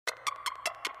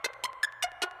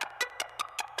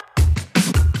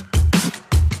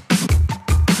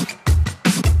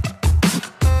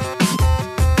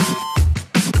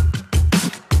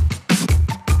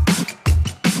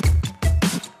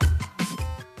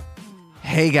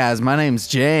Hey guys, my name's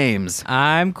James.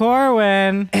 I'm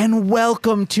Corwin. And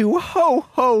welcome to Ho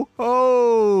Ho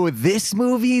Ho! This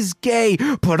movie's gay,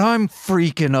 but I'm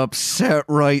freaking upset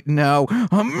right now.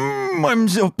 I'm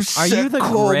upset, Are you the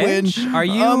Corwin. Grinch? Are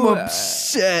you, I'm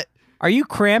upset. Are you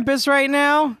Krampus right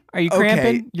now? Are you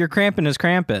cramping? Okay. You're cramping as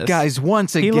Krampus. Guys,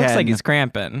 once again, he looks like he's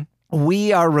cramping.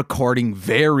 we are recording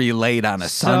very late on a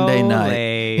Sunday night.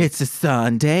 Late. It's a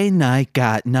Sunday night,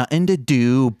 got nothing to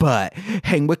do but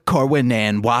hang with Corwin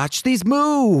and watch these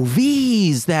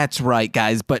movies. That's right,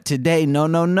 guys. But today,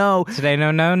 no. Today,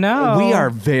 no. We are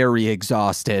very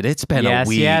exhausted. It's been a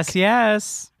week.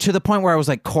 Yes. To the point where I was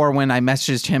like, Corwin, I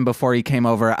messaged him before he came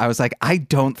over. I was like, I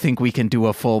don't think we can do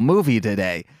a full movie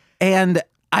today. And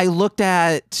I looked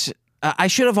at... I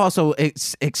should have also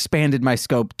expanded my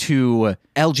scope to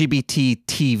LGBT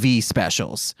TV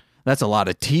specials. That's a lot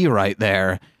of T right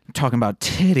there. I'm talking about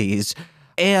titties.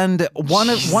 And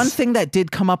one thing that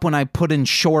did come up when I put in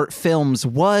short films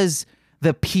was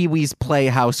the Pee-wee's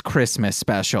Playhouse Christmas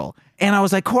special. And I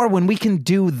was like, Corwin, we can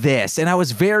do this. And I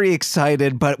was very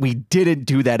excited, but we didn't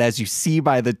do that, as you see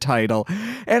by the title.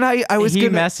 And I was He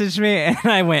messaged me and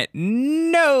I went,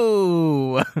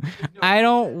 no, I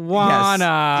don't wanna.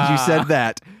 Yes, you said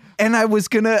that. And I was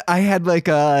I had like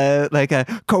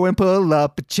a Corwin pull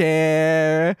up a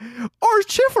chair or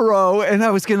Chifero, and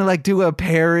I was gonna like do a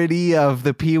parody of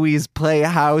the Pee-wee's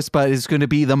Playhouse, but it's gonna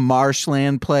be the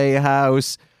Marshland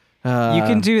Playhouse. You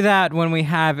can do that when we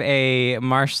have a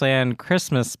Marshland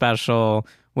Christmas special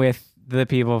with the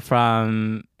people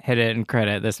from Hit It and Crit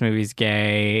It. This movie's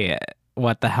gay.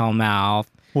 What the hell, mouth?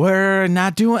 We're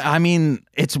not doing. I mean,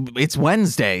 it's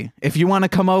Wednesday. If you want to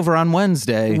come over on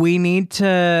Wednesday, we need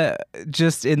to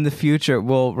just in the future.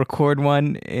 We'll record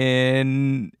one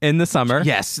in the summer.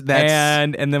 Yes, that's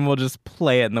and then we'll just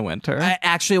play it in the winter.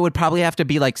 Actually, it would probably have to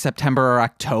be like September or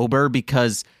October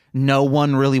because no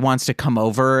one really wants to come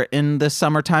over in the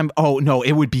summertime. Oh no,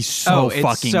 it would be so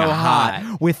fucking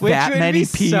hot with Which that would many be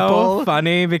people. So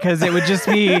funny because it would just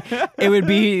be it would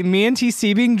be me and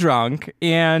TC being drunk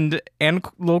and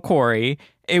little Corey.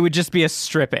 It would just be a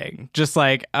stripping, just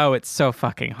like, oh, it's so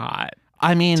fucking hot.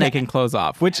 I mean, taking clothes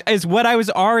off, which is what I was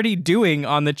already doing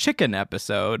on the chicken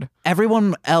episode.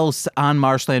 Everyone else on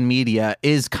Marshland Media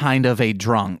is kind of a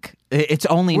drunk. It's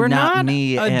only We're not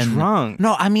me a and drunk.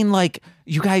 No, I mean like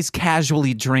you guys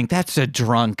casually drink. That's a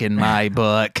drunk in my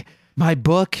book. My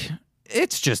book,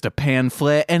 it's just a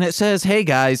pamphlet, and it says, "Hey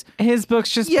guys, his book's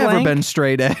just you blank? ever been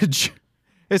straight edge?"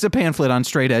 It's a pamphlet on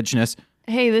straight edgeness.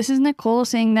 Hey, this is Nicole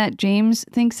saying that James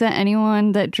thinks that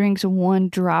anyone that drinks one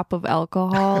drop of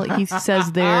alcohol, he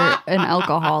says they're an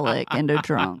alcoholic and a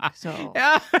drunk. So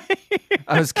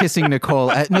I was kissing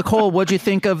Nicole. Nicole, what'd you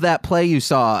think of that play you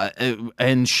saw?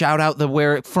 And shout out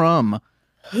where it from.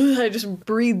 I just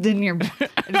breathed in your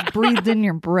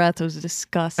breath. It was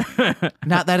disgusting.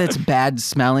 Not that it's bad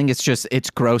smelling.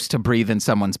 It's gross to breathe in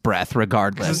someone's breath,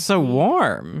 regardless. It's so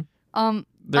warm.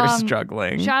 They're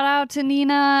struggling. Shout out to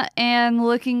Nina and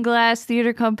Looking Glass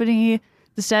Theater Company.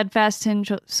 The Steadfast Tin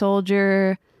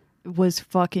Soldier was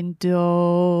fucking dope.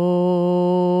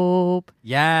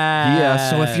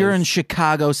 Yeah, so if you're in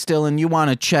Chicago still and you want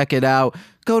to check it out,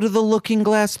 go to the Looking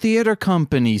Glass Theater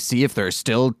Company. See if there's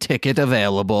still ticket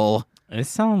available. It's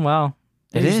selling well.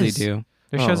 They usually do.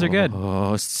 Their shows are good.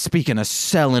 Oh, speaking of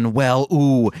selling well,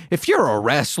 if you're a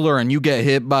wrestler and you get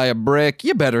hit by a brick,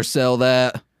 you better sell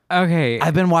that. Okay.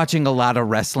 I've been watching a lot of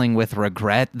Wrestling with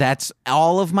Regret. That's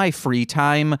all of my free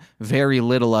time. Very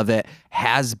little of it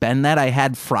has been that. I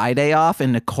had Friday off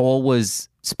and Nicole was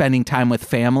spending time with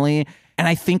family. And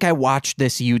I think I watched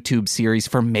this YouTube series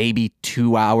for maybe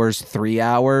 2 hours, 3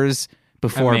 hours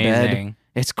before bed.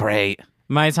 It's great.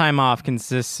 My time off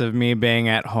consists of me being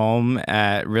at home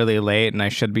at really late and I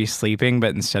should be sleeping,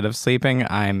 but instead of sleeping,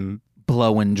 I'm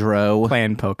blowing dro.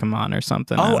 Playing Pokemon or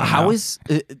something. Oh, how is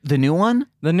the new one?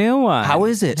 The new one. How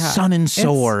is it? Yeah. Sun and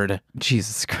Sword.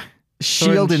 Jesus Christ.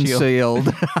 Shield and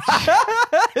Shield.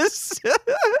 This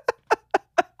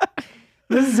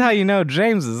is how you know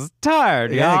James is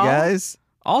tired, yeah, y'all. Guys.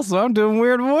 Also, I'm doing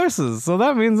weird voices, so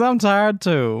that means I'm tired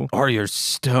too. Or you're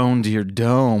stoned your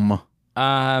dome.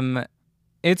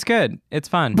 It's good. It's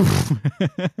fun.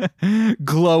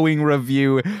 Glowing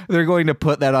review. They're going to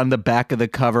put that on the back of the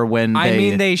cover when I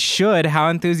mean, they should. How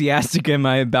enthusiastic am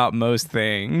I about most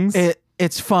things?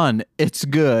 It's fun. It's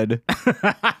good.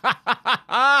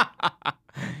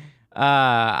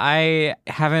 I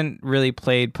haven't really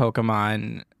played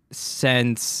Pokemon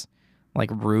since like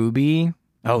Ruby.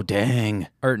 Oh, dang.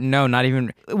 Or no, not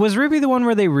even. Was Ruby the one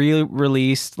where they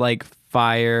released like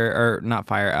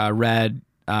Red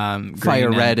Fire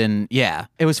Green Red and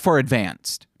it was for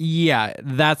advanced. Yeah,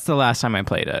 that's the last time I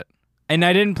played it. And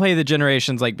I didn't play the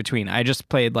generations like between. I just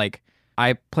played like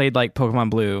Pokemon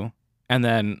Blue and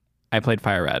then I played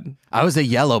Fire Red. I was a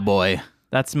yellow boy.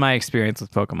 That's my experience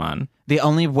with Pokemon. The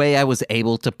only way I was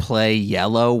able to play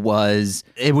yellow was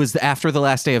after the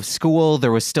last day of school.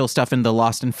 There was still stuff in the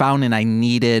Lost and Found, and I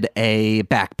needed a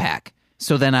backpack.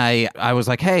 So then I was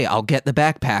like, hey, I'll get the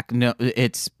backpack. No,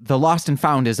 it's the Lost and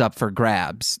Found is up for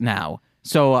grabs now.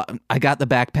 So I got the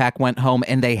backpack, went home,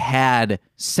 and they had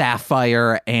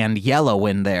Sapphire and Yellow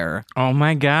in there. Oh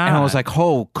my God. And I was like,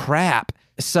 oh crap.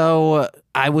 So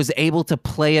I was able to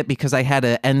play it because I had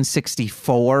an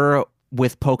N64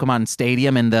 with Pokemon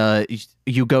Stadium, and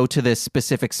you go to this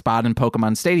specific spot in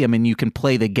Pokemon Stadium and you can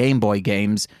play the Game Boy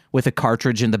games with a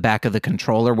cartridge in the back of the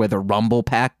controller where the Rumble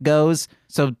Pack goes.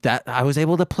 So that I was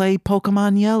able to play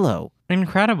Pokemon Yellow.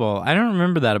 Incredible. I don't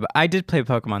remember that, but I did play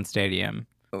Pokemon Stadium.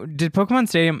 Did Pokemon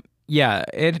Stadium? Yeah,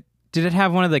 did it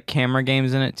have one of the camera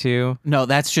games in it too? No,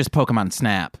 that's just Pokemon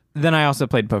Snap. Then I also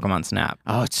played Pokemon Snap.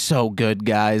 Oh, it's so good,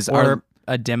 guys. Or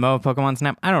a demo of Pokemon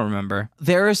Snap? I don't remember.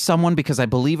 There is someone, because I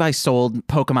believe I sold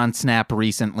Pokemon Snap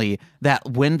recently, that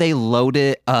when they load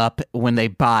it up, when they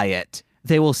buy it,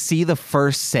 they will see the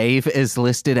first save is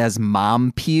listed as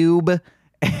Mom Pube,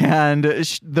 and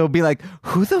they'll be like,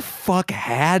 who the fuck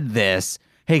had this?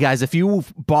 Hey guys, if you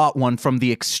bought one from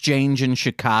the exchange in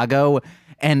Chicago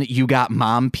and you got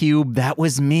Mom Pube, that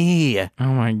was me. Oh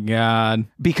my God.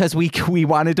 Because we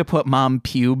wanted to put Mom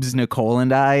Pubes, Nicole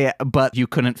and I, but you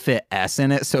couldn't fit S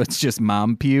in it, so it's just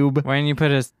Mom Pube. When you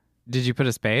did you put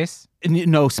a space?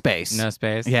 No space. No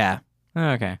space? Yeah. Oh,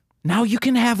 okay. Now you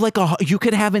can have you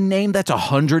could have a name that's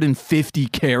 150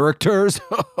 characters.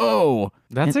 Oh,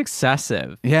 that's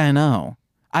excessive. Yeah, I know.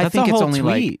 I That's think a it's whole only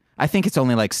tweet. I think it's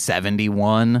only like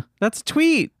 71. That's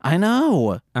tweet. I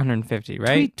know. 150,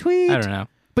 right? Tweet. I don't know.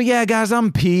 But yeah, guys,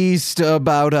 I'm pissed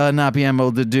about not being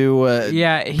able to do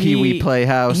Pee-wee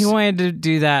Playhouse. He wanted to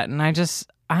do that,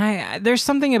 and there's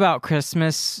something about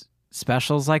Christmas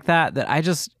specials like that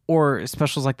or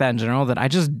specials like that in general that I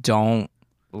just don't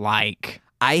like.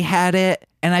 I had it,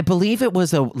 and I believe it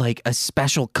was a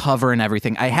special cover and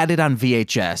everything. I had it on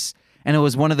VHS, and it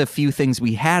was one of the few things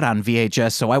we had on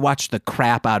VHS, so I watched the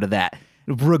crap out of that,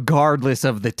 regardless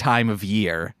of the time of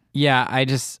year. Yeah,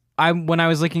 when I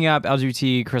was looking up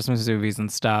LGBT Christmas movies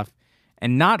and stuff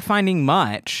and not finding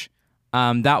much,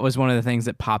 that was one of the things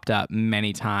that popped up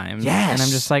many times. Yes. And I'm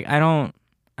just like, I don't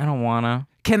wanna.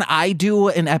 Can I do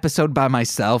an episode by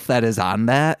myself that is on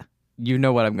that? You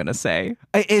know what I'm gonna say.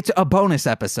 It's a bonus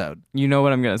episode. You know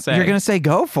what I'm gonna say. You're gonna say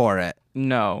go for it.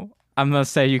 No. I'm gonna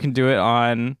say you can do it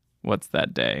on, what's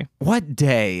that day? What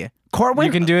day? Corwin?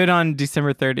 You can do it on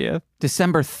December 30th.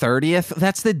 December 30th?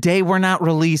 That's the day we're not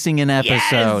releasing an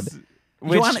episode. Yes!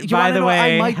 Which, you by the know,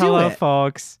 way, I might hello, do it.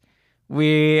 folks.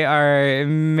 We are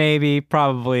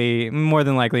probably, more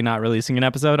than likely not releasing an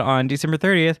episode on December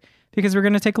 30th because we're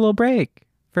going to take a little break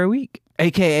for a week.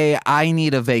 AKA, I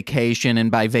need a vacation, and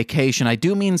by vacation, I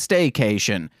do mean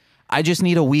staycation. I just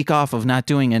need a week off of not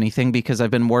doing anything because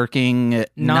I've been working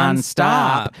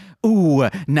nonstop. Ooh,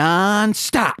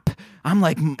 nonstop. I'm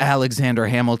like Alexander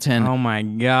Hamilton. Oh my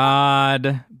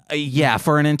God. Yeah,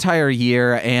 for an entire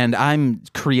year, and I'm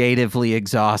creatively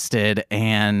exhausted,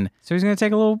 and So he's going to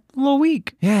take a little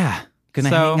week. yeah, gonna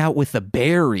So- hang out with the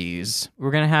berries.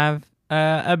 We're going to have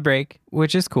a break,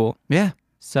 which is cool. Yeah.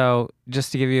 So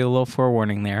just to give you a little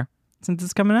forewarning there, since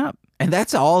it's coming up. And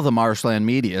that's all the Marshland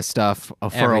Media stuff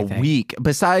for Everything. a week.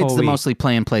 Besides Whole the week. mostly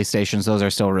playing PlayStations, those are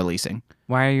still releasing.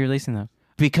 Why are you releasing those?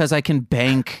 Because I can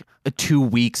bank 2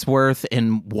 weeks worth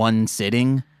in one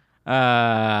sitting.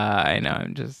 I know.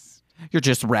 You're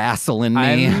just wrestling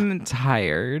me. I'm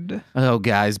tired. Oh,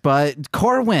 guys. But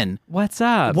Corwin, What's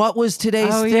up? what was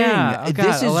today's Oh, thing? yeah. Oh, God,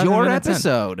 This is 11 your minutes in.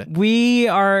 episode.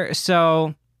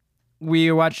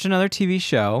 We watched another TV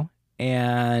show,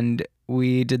 and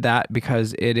we did that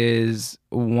because it is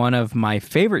one of my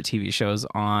favorite TV shows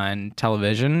on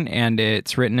television, and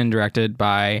it's written and directed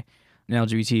by an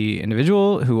LGBT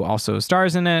individual who also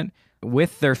stars in it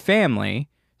with their family.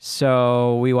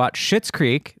 So we watched Schitt's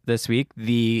Creek this week,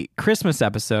 the Christmas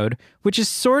episode, which is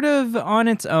sort of on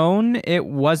its own. It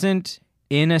wasn't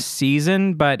in a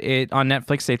season, but on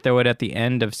Netflix, they throw it at the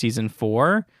end of season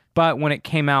 4. But when it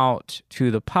came out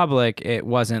to the public, it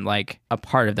wasn't like a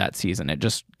part of that season. It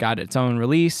just got its own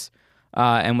release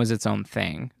and was its own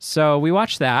thing. So we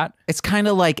watched that. It's kind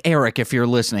of like Eric, if you're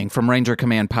listening, from Ranger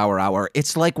Command Power Hour.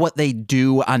 It's like what they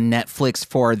do on Netflix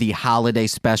for the holiday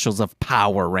specials of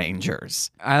Power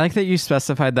Rangers. I like that you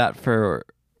specified that for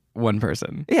one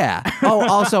person. Yeah. Oh,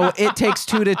 also, It Takes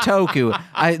Two to Toku.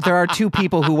 There are two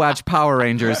people who watch Power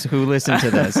Rangers who listen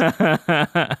to this.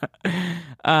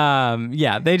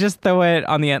 Yeah, they just throw it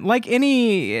on the end, like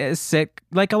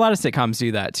like a lot of sitcoms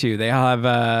do that too. They have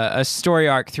a story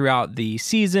arc throughout the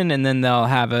season, and then they'll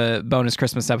have a bonus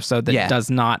Christmas episode that does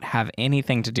not have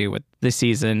anything to do with the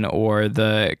season or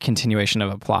the continuation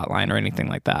of a plot line or anything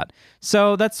like that.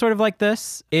 So that's sort of like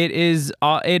this. It is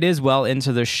well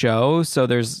into the show, so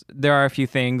there are a few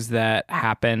things that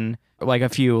happen, like a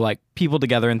few like people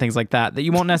together and things like that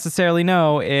you won't necessarily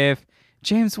know if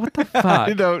James, what the fuck?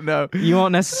 I don't know. You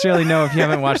won't necessarily know if you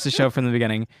haven't watched the show from the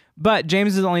beginning. But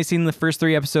James has only seen the first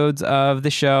 3 episodes of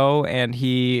the show, and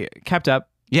he kept up.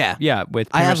 Yeah. Yeah, with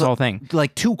pretty much the whole thing.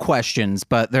 Like 2 questions,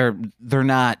 but they're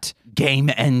not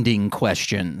game-ending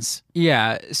questions.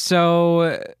 Yeah,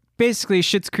 so basically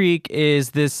Schitt's Creek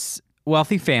is this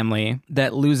wealthy family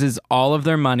that loses all of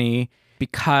their money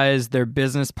because their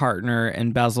business partner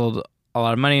embezzled a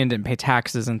lot of money and didn't pay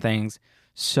taxes and things.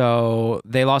 So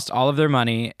they lost all of their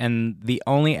money, and the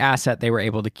only asset they were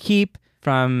able to keep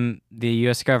from the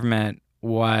U.S. government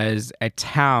was a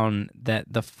town that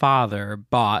the father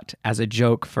bought as a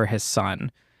joke for his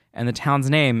son. And the town's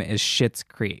name is Schitt's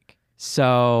Creek.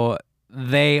 So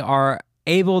they are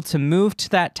able to move to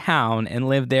that town and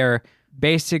live there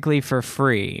basically for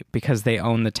free because they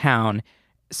own the town.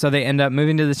 So they end up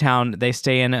moving to the town. They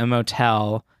stay in a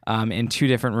motel in 2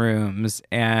 different rooms,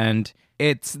 and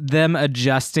it's them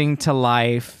adjusting to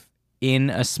life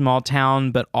in a small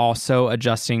town, but also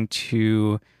adjusting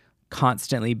to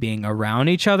constantly being around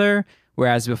each other.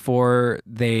 Whereas before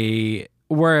they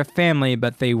were a family,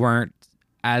 but they weren't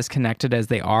as connected as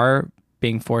they are,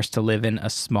 being forced to live in a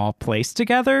small place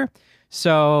together.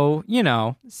 So,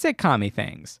 sitcom-y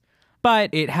things.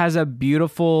 But it has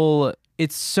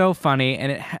it's so funny,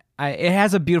 and it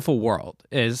has a beautiful world,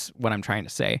 is what I'm trying to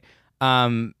say.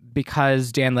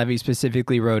 Because Dan Levy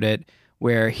specifically wrote it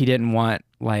where he didn't want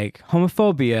like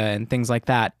homophobia and things like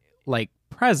that like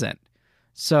present.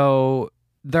 So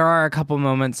there are a couple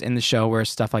moments in the show where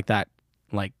stuff like that,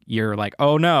 like you're like,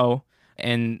 oh no.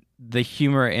 And the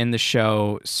humor in the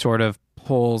show sort of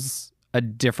pulls a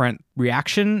different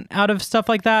reaction out of stuff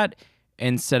like that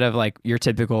instead of like your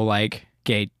typical like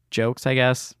gay jokes, I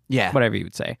guess. Yeah. Whatever you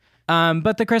would say.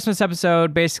 But the Christmas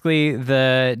episode, basically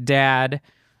the dad,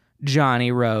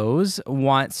 Johnny Rose,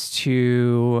 wants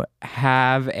to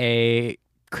have a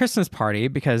Christmas party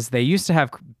because they used to have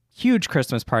huge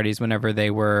Christmas parties whenever they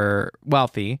were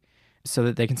wealthy so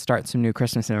that they can start some new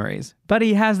Christmas memories. But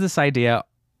he has this idea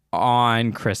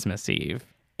on Christmas Eve.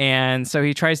 And so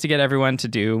he tries to get everyone to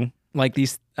do like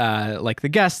these, like the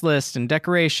guest list and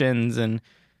decorations, and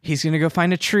he's going to go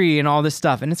find a tree and all this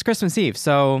stuff. And it's Christmas Eve.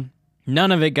 So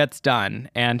none of it gets done,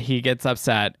 and he gets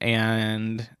upset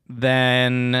and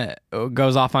then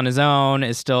goes off on his own,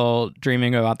 is still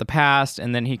dreaming about the past,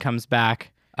 and then he comes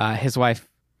back. His wife,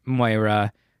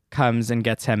 Moira, comes and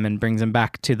gets him and brings him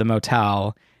back to the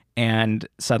motel, and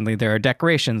suddenly there are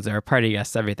decorations, there are party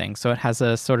guests, everything. So it has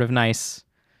a sort of nice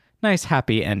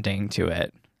happy ending to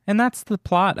it. And that's the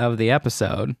plot of the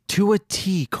episode. To a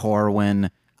T, Corwin.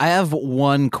 I have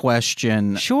one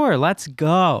question. Sure, let's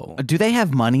go. Do they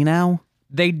have money now?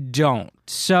 They don't.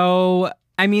 So,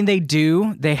 I mean, they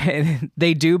do.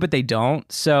 They do, but they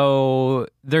don't. So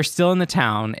they're still in the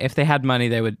town. If they had money,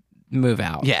 they would move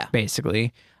out. Yeah.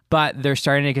 Basically. But they're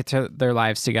starting to get to their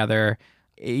lives together.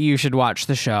 You should watch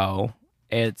the show.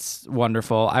 It's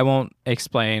wonderful. I won't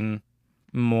explain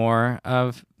more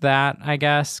of that, I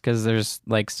guess, because there's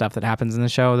like stuff that happens in the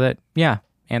show that,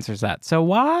 answers that. So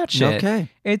watch it. Okay.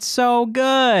 It's so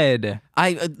good.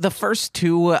 The first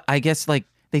 2, I guess, like,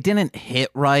 they didn't hit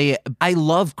right. I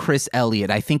love Chris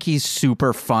Elliott. I think he's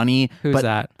super funny. Who's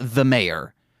that? The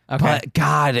mayor. Okay. But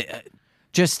God,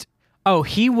 just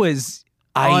he was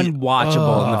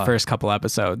unwatchable in the first couple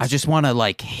episodes. I just want to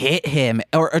like hit him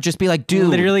or just be like, dude.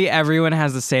 Literally everyone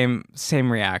has the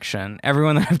same reaction.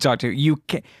 Everyone that I've talked to,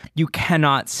 you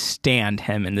cannot stand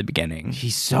him in the beginning.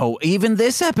 He's so, even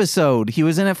this episode, he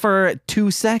was in it for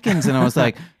 2 seconds and I was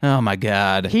like, oh my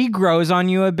God. He grows on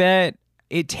you a bit.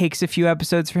 It takes a few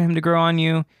episodes for him to grow on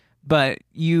you, but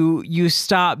you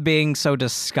stop being so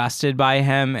disgusted by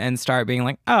him and start being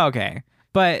like, oh, okay.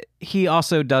 But he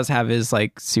also does have his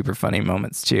like super funny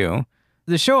moments too.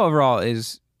 The show overall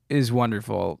is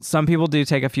wonderful. Some people do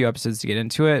take a few episodes to get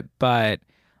into it, but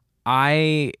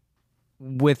I,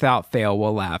 without fail,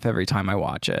 will laugh every time I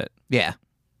watch it. Yeah.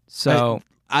 So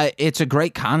it's a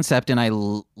great concept, and I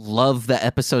love the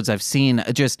episodes I've seen.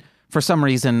 Just for some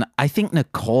reason, I think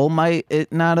Nicole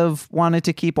might not have wanted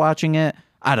to keep watching it.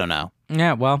 I don't know.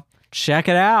 Yeah, well, check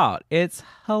it out. It's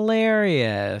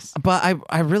hilarious. But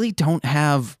I really don't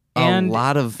have a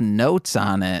lot of notes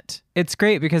on it. It's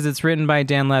great because it's written by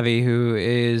Dan Levy, who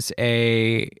is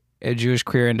a Jewish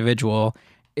queer individual.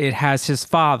 It has his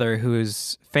father, who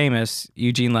is famous,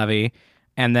 Eugene Levy,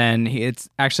 and then it's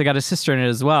actually got a sister in it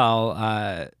as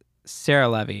well, Sarah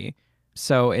Levy.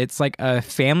 So it's like a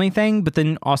family thing, but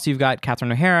then also you've got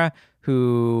Catherine O'Hara,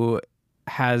 who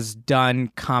has done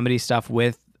comedy stuff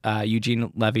with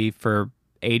Eugene Levy for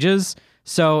ages.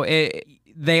 So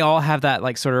they all have that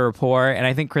like sort of rapport, and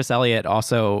I think Chris Elliott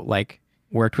also like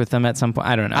worked with them at some point.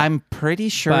 I don't know. I'm pretty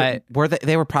sure But-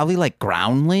 they were probably like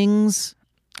groundlings.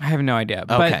 I have no idea.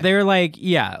 Okay. But they're like,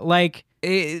 yeah, like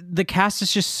the cast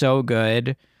is just so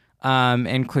good,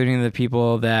 including the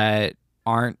people that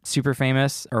aren't super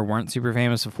famous or weren't super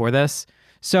famous before this.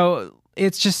 So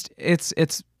it's just,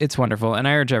 it's wonderful. And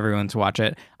I urge everyone to watch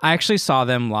it. I actually saw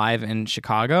them live in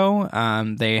Chicago.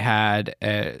 They had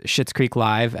Schitt's Creek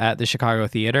live at the Chicago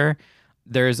Theater.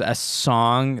 There's a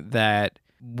song that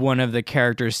one of the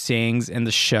characters sings in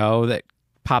the show that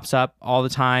pops up all the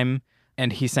time,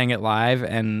 and he sang it live,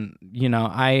 and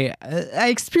I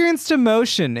experienced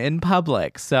emotion in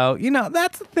public, so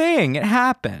that's the thing. It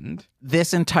happened.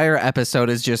 This entire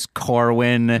episode is just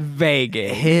Corwin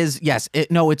Vegas.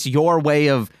 It's your way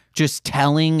of just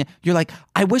telling. You're like,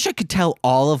 I wish I could tell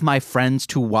all of my friends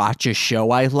to watch a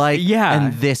show I like. Yeah.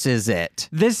 And this is it.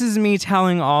 This is me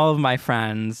telling all of my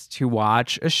friends to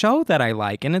watch a show that I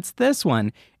like, and it's this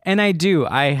one. And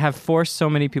I have forced so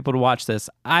many people to watch this.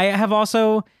 I have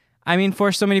also,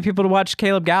 forced so many people to watch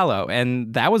Caleb Gallo,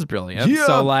 and that was brilliant. Yeah.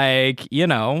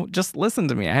 So just listen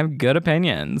to me. I have good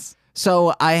opinions.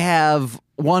 So I have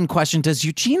one question. Does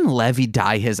Eugene Levy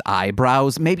dye his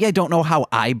eyebrows? Maybe I don't know how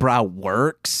eyebrow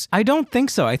works. I don't think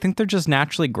so. I think they're just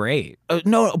naturally great.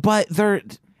 No, but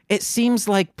it seems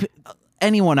like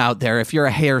anyone out there, if you're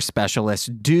a hair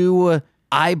specialist, do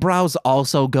eyebrows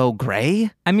also go gray?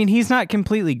 He's not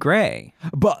completely gray.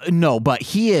 But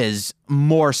he is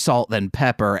more salt than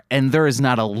pepper, and there is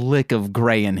not a lick of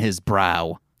gray in his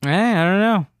brow. I don't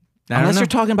know. Unless you're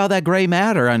talking about that gray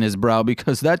matter on his brow,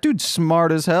 because that dude's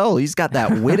smart as hell. He's got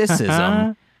that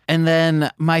witticism. And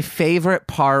then my favorite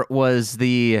part was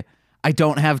I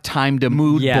don't have time to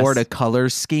mood board a color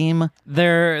scheme.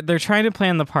 They're trying to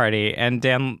plan the party, and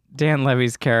Dan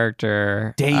Levy's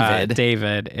character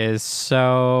David is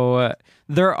so.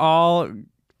 They're all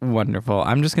wonderful.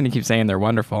 I'm just gonna keep saying they're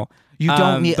wonderful. You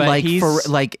don't need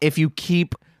if you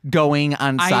keep going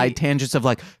on side tangents of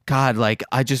like, God, like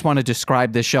I just want to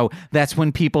describe this show. That's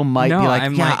when people might be like,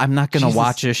 I'm not gonna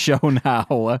watch a show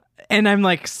now. And I'm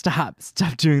like, stop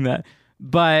doing that.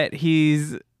 But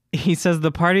he says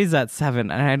the party's at 7,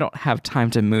 and I don't have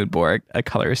time to mood board a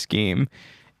color scheme.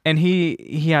 And he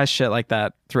has shit like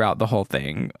that throughout the whole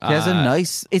thing. He has a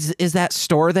nice. Is that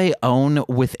store they own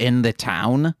within the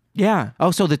town? Yeah.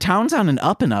 Oh, so the town's on an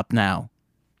up and up now.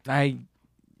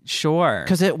 Sure.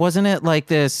 Because wasn't it like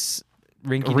this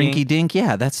rinky dink?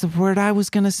 Yeah, that's the word I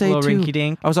was gonna say too. Rinky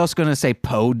dink. I was also gonna say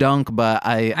podunk, but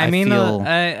I feel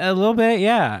a little bit.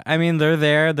 Yeah. They're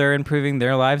there. They're improving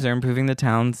their lives. They're improving the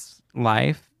town's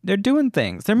life. They're doing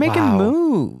things. They're making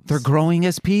moves. They're growing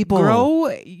as people. Grow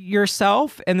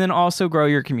yourself and then also grow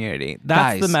your community.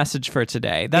 That's the message for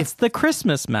today. That's the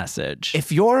Christmas message.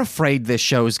 If you're afraid this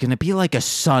show is going to be like a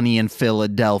Sunny in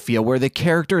Philadelphia where the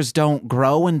characters don't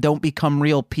grow and don't become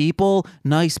real people,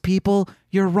 nice people,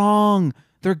 you're wrong.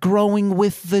 They're growing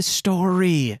with the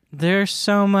story. There's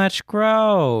so much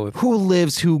growth. Who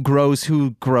lives, who grows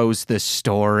the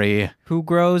story? Who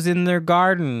grows in their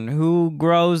garden? Who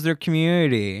grows their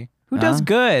community? Who does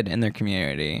good in their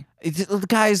community?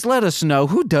 Guys, let us know.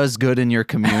 Who does good in your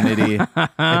community?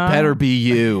 It better be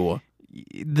you.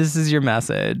 This is your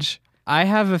message. I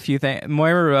have a few things.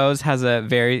 Moira Rose has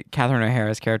Catherine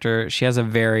O'Hara's character, she has a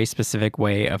very specific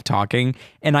way of talking,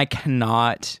 and I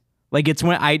cannot... it's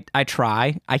when I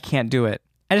try, I can't do it.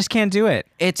 I just can't do it.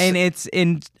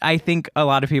 I think a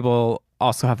lot of people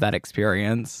also have that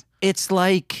experience. It's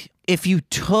like if you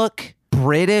took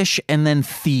British and then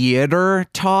theater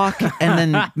talk and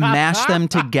then mash them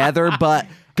together, but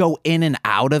go in and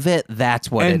out of it. That's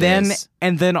what it is.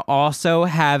 And then also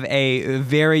have a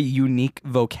very unique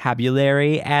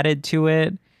vocabulary added to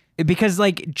it. Because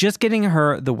just getting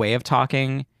her the way of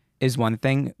talking is one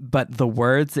thing, but the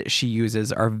words that she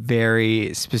uses are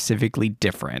very specifically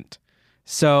different.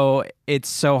 So it's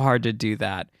so hard to do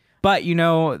that. But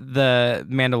the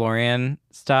Mandalorian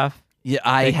stuff, Yeah,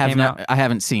 I It have came not. out- I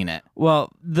haven't seen it.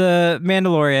 Well, the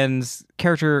Mandalorian's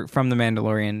character from the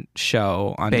Mandalorian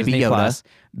show on Baby Disney Yoda. Plus,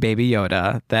 Baby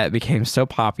Yoda, that became so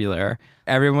popular.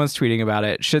 Everyone's tweeting about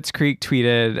it. Schitt's Creek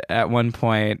tweeted at one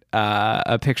point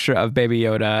a picture of Baby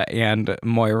Yoda and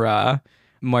Moira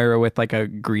with like a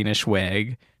greenish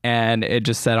wig, and it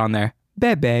just said on there,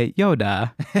 Bebe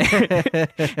Yoda.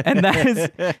 And that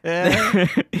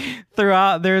is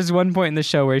throughout. There's one point in the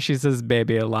show where she says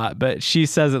baby a lot, but she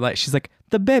says it like she's like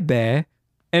the bebe,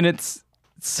 and it's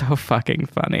so fucking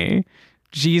funny.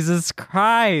 Jesus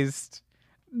Christ,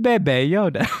 Bebe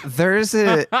Yoda. There's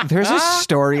a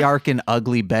story arc in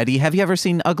Ugly Betty. Have you ever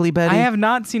seen Ugly Betty? I have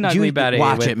not seen Ugly You Betty.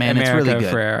 watch with it, man. It's America really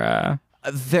good. Ferrera,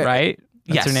 There- right?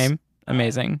 That's yes. her name.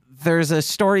 Amazing. There's a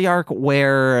story arc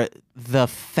where the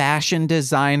fashion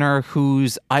designer,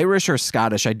 who's Irish or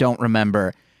Scottish, I don't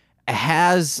remember,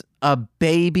 has a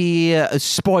baby.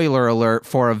 Spoiler alert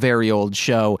for a very old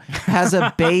show. Has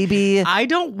a baby. I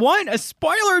don't want a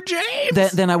spoiler,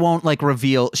 James. Then I won't like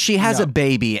reveal. She has No. a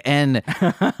baby, and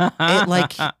it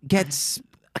like gets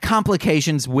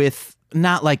complications with.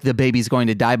 Not like the baby's going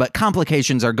to die, but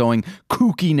complications are going.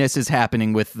 Kookiness is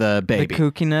happening with the the baby.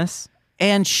 kookiness.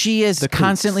 And she is The kooks.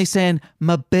 constantly saying,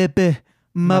 my baby,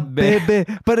 my baby.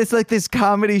 But it's like this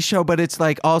comedy show, but it's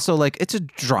like also like, it's a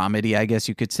dramedy, I guess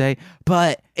you could say.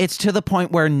 But it's to the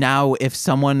point where now if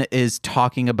someone is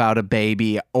talking about a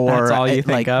baby or That's all you like,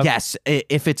 think of? yes,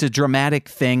 if it's a dramatic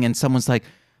thing and someone's like,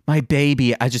 my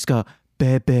baby, I just go,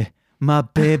 baby, my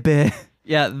baby.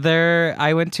 Yeah,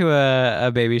 I went to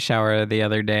a baby shower the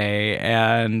other day,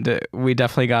 and we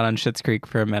definitely got on Schitt's Creek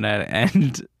for a minute.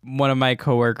 And one of my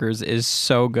coworkers is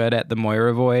so good at the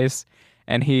Moira voice,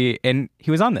 and he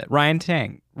was on that.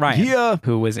 Ryan, Yeah.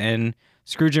 who was in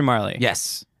Scrooge and Marley.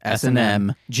 Yes. S&M.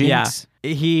 S&M. Jinx. Yeah,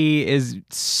 he is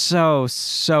so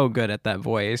good at that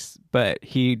voice, but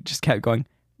he just kept going,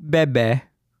 Bebe,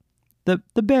 the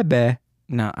bebe.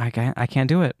 No, I can't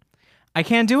do it. I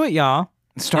can't do it, y'all.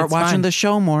 Start It's watching fine. the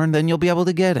show more and then you'll be able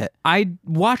to get it. I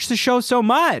watch the show so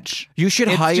much. You should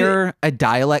It's hire a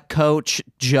dialect coach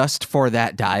just for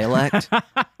that dialect.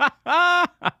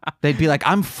 They'd be like,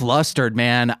 I'm flustered,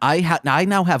 man. I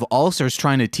now have ulcers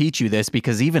trying to teach you this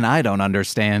because even I don't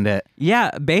understand it.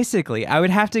 Yeah, basically, I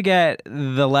would have to get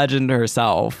the legend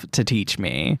herself to teach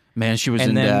me. Man, she was And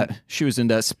in then-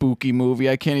 that spooky movie.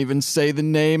 I can't even say the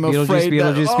name. Beetlejuice, afraid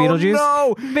that- Beetlejuice, oh, Beetlejuice.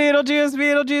 No.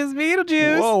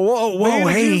 Beetlejuice. Whoa,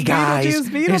 hey guys. It's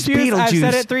Beetlejuice. I've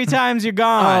said it 3 times. You're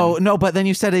gone. Oh, no, but then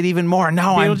you said it even more.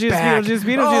 Now I'm Beetlejuice, back.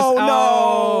 Beetlejuice. Oh,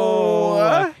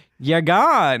 no. You're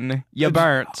gone. You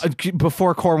burnt.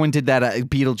 Before Corwin did that,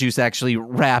 Beetlejuice actually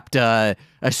wrapped a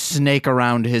snake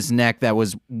around his neck that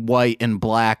was white and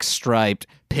black striped,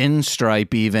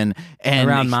 pinstripe even. And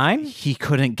Around mine? He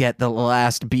couldn't get the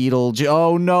last Beetlejuice.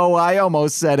 Oh no, I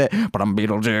almost said it, but I'm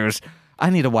Beetlejuice.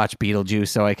 I need to watch Beetlejuice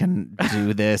so I can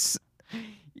do this.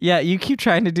 Yeah, you keep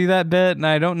trying to do that bit, and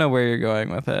I don't know where you're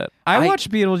going with it. I watched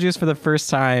Beetlejuice for the first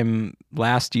time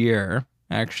last year,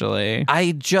 actually.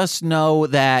 I just know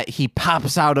that he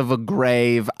pops out of a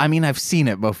grave. I mean, I've seen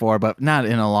it before, but not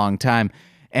in a long time.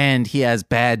 And he has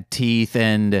bad teeth,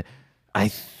 and I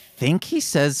think he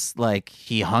says like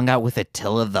he hung out with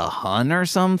Attila the Hun or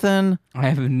something. I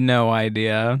have no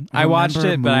idea. I watched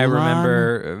Remember it, but I Mulan?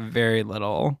 remember very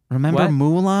little. Remember What?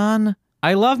 Mulan?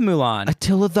 I love Mulan.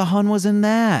 Attila the Hun was in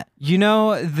that. You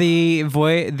know the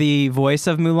voice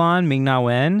of Mulan, Ming-Na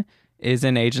Wen, is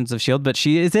in Agents of S.H.I.E.L.D., but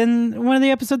she is in one of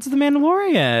the episodes of The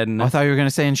Mandalorian. I thought you were going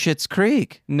to say in Schitt's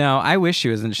Creek. No, I wish she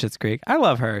was in Schitt's Creek. I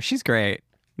love her. She's great.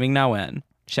 Ming-Na Wen.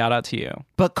 Shout out to you.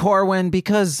 But Corwin,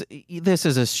 because this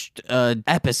is a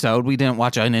episode, we didn't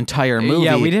watch an entire movie.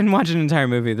 Yeah, we didn't watch an entire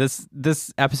movie. This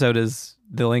episode is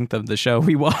the length of the show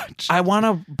we watched. I want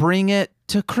to bring it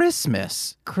to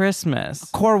Christmas. Christmas.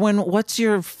 Corwin, what's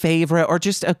your favorite or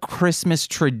just a Christmas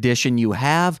tradition you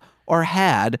have or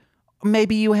had?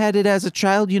 Maybe you had it as a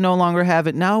child, you no longer have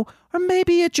it now, or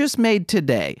maybe it just made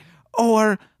today.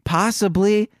 Or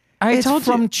possibly it's told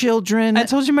you- from children I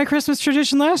told you my Christmas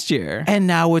tradition last year. and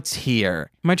now it's here.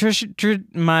 My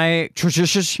my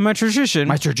Tradition. tradition,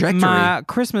 My trajectory. my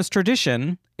Christmas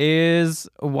tradition is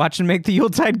watch and make the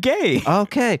Yuletide gay.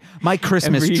 Okay. My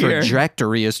Christmas Every year.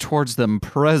 trajectory is towards them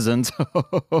presents.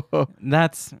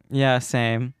 That's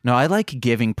same. No, I like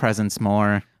giving presents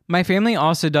more. My family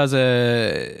also does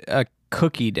a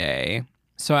cookie day.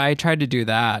 So I tried to do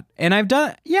that. And I've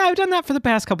done that for the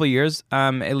past couple of years.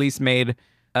 At least made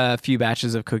a few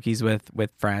batches of cookies with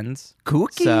friends.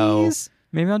 Cookies. So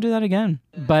maybe I'll do that again.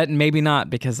 But maybe not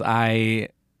because I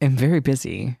am very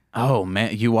busy. Oh,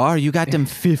 man, you are. You got them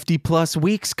 50 plus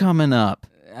weeks coming up.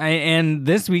 And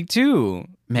this week too.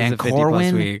 Man, It's a 50+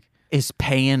 Corwin week. is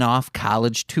paying off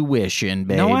college tuition,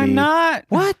 baby. No, I'm not.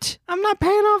 What? I'm not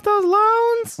paying off those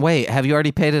loans. Wait, have you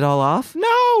already paid it all off? No.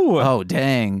 Oh,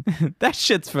 dang. That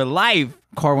shit's for life.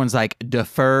 Corwin's like,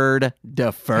 deferred.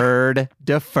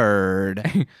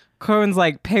 Corwin's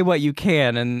like, pay what you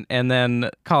can. And then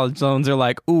college loans are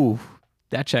like, ooh,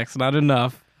 that check's not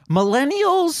enough.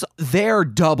 Millennials, their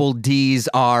double D's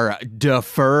are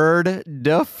deferred.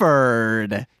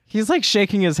 He's like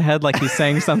shaking his head like he's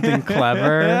saying something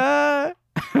clever.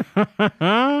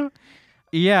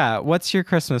 Yeah. What's your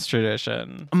Christmas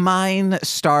tradition? Mine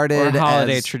started Or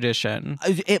holiday as, tradition?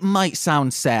 it might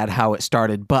sound sad how it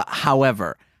started, but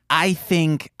however, I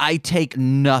think I take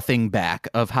nothing back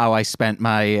of how I spent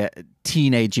my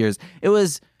teenage years. It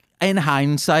was, in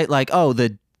hindsight, like, oh,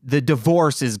 the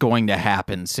divorce is going to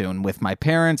happen soon with my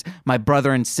parents, my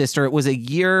brother and sister. It was a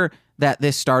year that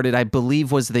this started, I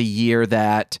believe was the year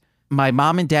that my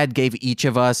mom and dad gave each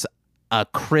of us a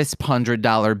crisp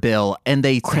 $100 bill, and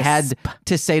they had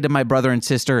to say to my brother and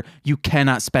sister, you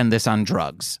cannot spend this on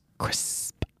drugs.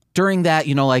 Crisp. During that,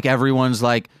 like everyone's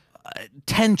like,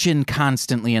 tension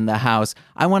constantly in the house.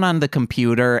 I went on the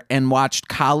computer and watched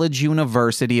College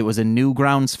University. It was a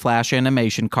Newgrounds Flash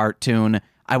animation cartoon.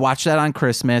 I watched that on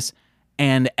Christmas,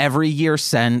 and every year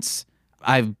since,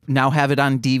 I now have it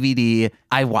on DVD.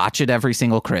 I watch it every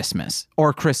single Christmas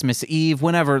or Christmas Eve,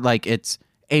 whenever like it's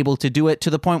able to do it, to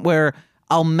the point where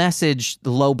I'll message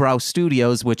the Lowbrow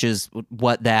Studios, which is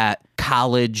what that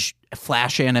college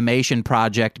Flash animation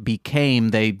project became.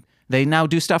 They now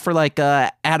do stuff for like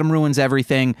Adam Ruins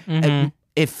Everything.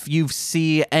 If you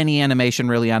see any animation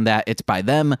really on that, it's by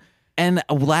them. And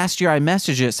last year I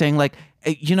messaged it saying like,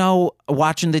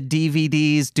 watching the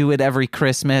DVDs, do it every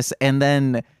Christmas. And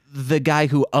then the guy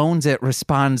who owns it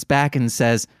responds back and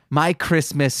says, my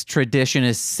Christmas tradition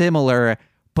is similar,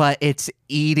 but it's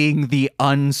eating the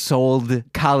unsold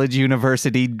College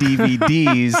University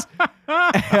DVDs.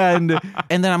 and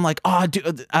then I'm like, oh,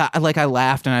 dude, I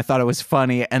laughed and I thought it was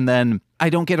funny. And then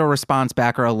I don't get a response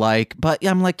back or a like, but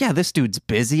I'm like, yeah, this dude's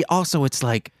busy. Also, it's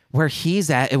like where he's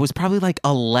at, it was probably like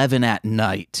 11 at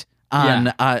night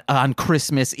on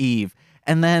Christmas Eve.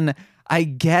 And then I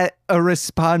get a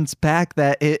response back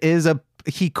that it is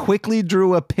he quickly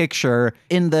drew a picture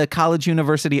in the College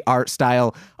University art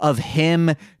style of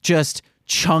him just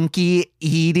chunky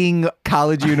eating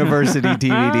College University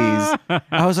DVDs.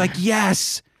 I was like,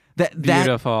 yes,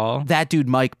 Beautiful. That dude,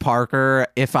 Mike Parker,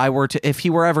 if he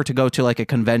were ever to go to like a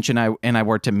convention and I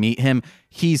were to meet him,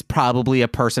 he's probably a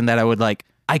person that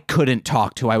I couldn't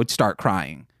talk to. I would start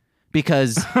crying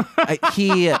because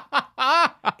he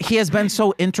has been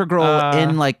so integral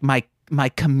in like my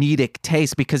comedic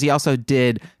taste, because he also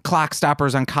did Clock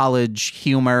Stoppers on College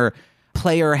Humor,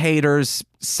 Player Haters,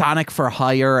 Sonic for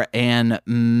Hire, and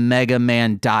Mega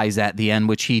Man Dies at the End,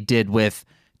 which he did with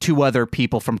two other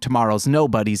people from Tomorrow's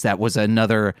Nobodies. That was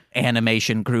another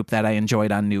animation group that I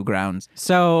enjoyed on Newgrounds.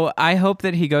 So I hope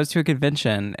that he goes to a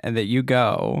convention and that you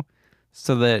go,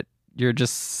 so that you're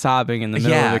just sobbing in the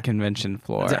middle of the convention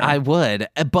floor. I would.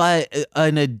 But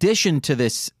in addition to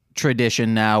this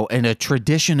tradition now, and a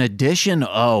tradition edition,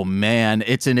 oh man,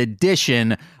 it's an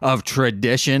edition of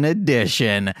Tradition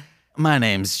Edition. My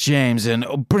name's James, and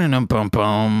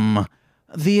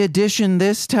the edition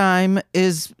this time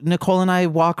is Nicole and I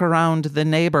walk around the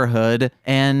neighborhood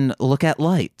and look at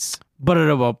lights.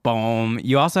 Boom.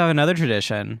 You also have another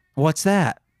tradition. What's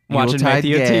that? Watching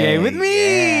Matthew TA with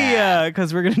me. Yeah,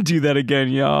 because we're going to do that again,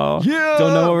 y'all. Yeah.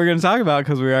 Don't know what we're going to talk about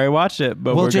because we already watched it,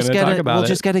 but we're going to talk about it. We'll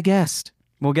just get a guest.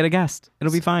 We'll get a guest.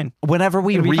 It'll be fine. Whenever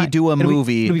we redo a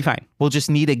movie, it'll be fine. We'll just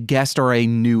need a guest or a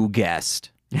new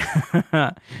guest.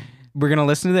 We're going to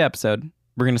listen to the episode.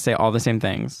 We're going to say all the same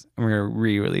things, and we're going to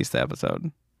re-release the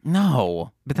episode.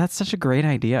 No. But that's such a great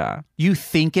idea. You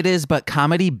think it is, but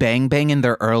Comedy Bang Bang in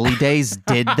their early days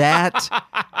did that.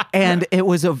 And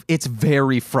it's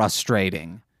very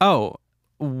frustrating. Oh,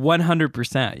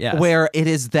 100%. Yes. Where it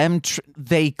is them,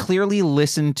 they clearly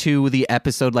listen to the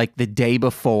episode like the day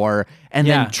before and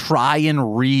then try and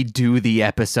redo the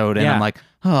episode. And I'm like,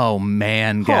 oh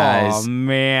man, guys. Oh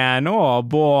man. Oh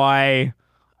boy.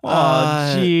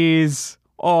 Oh jeez.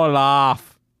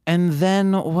 Olaf. And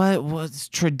then what was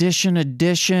Tradition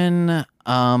Edition?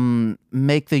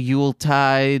 Make the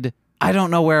Yuletide. I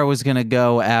don't know where I was gonna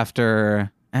go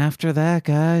after that,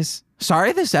 guys.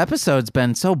 Sorry this episode's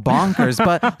been so bonkers,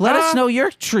 but let us know your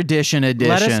Tradition Edition.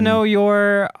 Let us know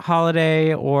your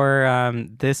holiday or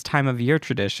this time of year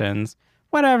traditions.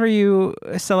 Whatever you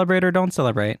celebrate or don't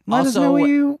celebrate. Let us know what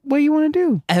you want to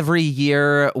do. Every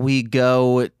year we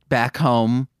go back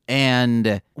home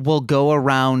and we'll go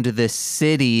around the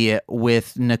city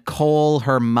with Nicole,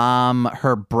 her mom,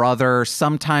 her brother,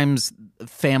 sometimes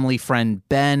family friend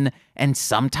Ben, and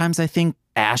sometimes I think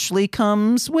Ashley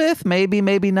comes with, maybe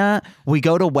not. We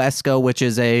go to Wesco, which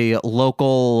is a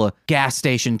local gas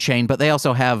station chain, but they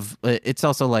also have, it's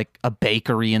also like a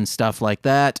bakery and stuff like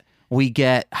that. We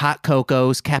get hot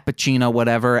cocos, cappuccino,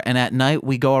 whatever. And at night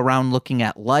we go around looking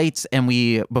at lights, and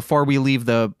before we leave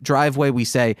the driveway, we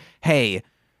say, hey,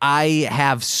 I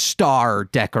have star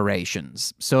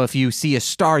decorations. So if you see a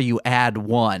star, you add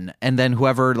one. And then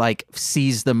whoever like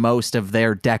sees the most of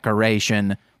their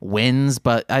decoration wins.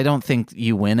 But I don't think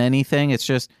you win anything. It's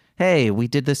just, hey, we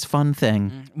did this fun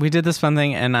thing. We did this fun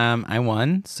thing, and I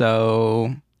won.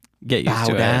 So get used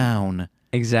to it. Bow down.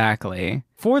 Exactly.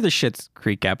 For the Schitt's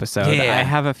Creek episode, Yeah. I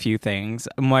have a few things.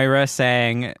 Moira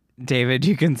saying, David,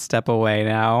 you can step away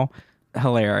now.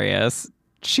 Hilarious.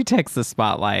 She takes the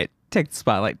spotlight.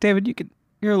 David,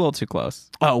 you're a little too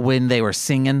close. Oh, when they were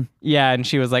singing? Yeah, and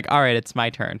she was like, all right, it's my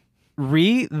turn.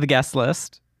 Re the guest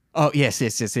list. Oh, yes.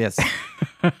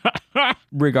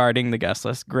 Regarding the guest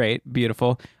list. Great.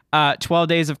 Beautiful. 12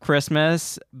 days of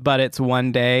Christmas, but it's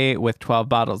one day with 12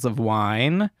 bottles of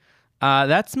wine.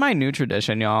 That's my new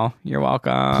tradition, y'all. You're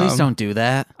welcome. Please don't do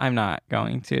that. I'm not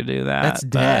going to do that. That's but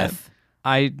death.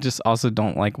 I just also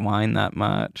don't like wine that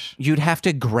much. You'd have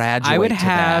to graduate I would to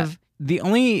have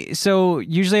that. so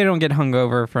usually I don't get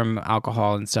hungover from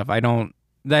alcohol and stuff.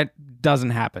 That doesn't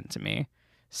happen to me.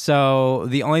 So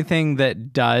the only thing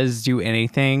that does do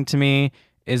anything to me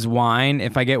is wine.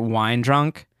 If I get wine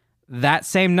drunk, that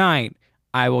same night,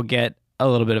 I will get a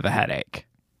little bit of a headache.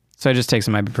 So I just take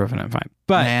some ibuprofen and I'm fine.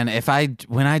 But Man,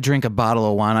 when I drink a bottle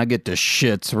of wine, I get the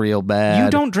shits real bad.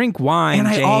 you don't drink wine, And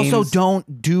I James. also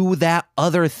don't do that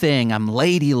other thing. I'm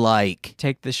ladylike.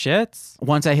 Take the shits.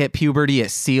 Once I hit puberty, it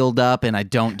sealed up, and I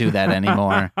don't do that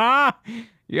anymore.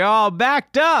 Y'all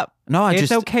backed up. No,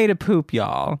 It's okay to poop,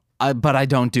 y'all. But I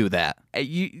don't do that.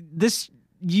 This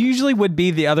usually would be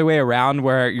the other way around,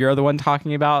 where you're the one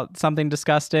talking about something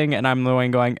disgusting, and I'm the one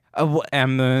going, oh,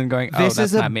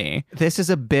 that's not me. This is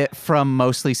a bit from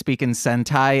Mostly Speaking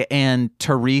Sentai, and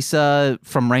Teresa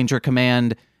from Ranger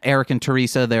Command, Eric and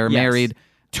Teresa, they're Yes. married.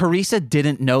 Teresa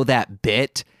didn't know that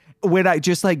bit. When I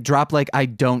just like drop like I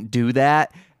don't do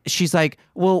that, she's like,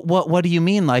 well, what do you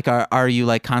mean? Like, are you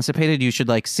like constipated? You should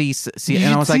like see.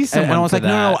 And I was like,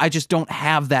 no, I just don't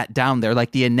have that down there. Like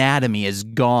the anatomy is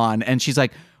gone. And she's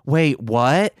like, wait,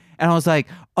 what? And I was like,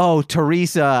 oh,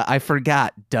 Teresa, I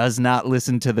forgot, does not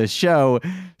listen to the show.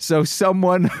 So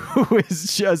someone who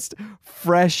is just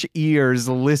fresh ears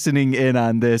listening in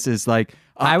on this is like,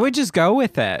 I would just go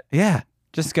with it. yeah,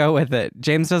 Just go with it.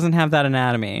 James doesn't have that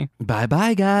anatomy. bye,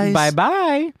 guys.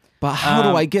 Bye. But how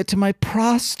do I get to my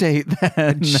prostate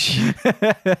then?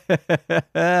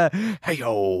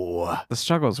 Hey-yo. The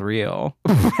struggle's real.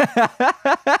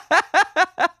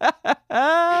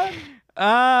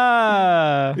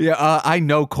 Yeah, I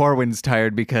know Corwin's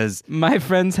tired because My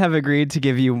friends have agreed to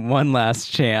give you one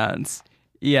last chance.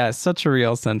 Yeah, such a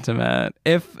real sentiment.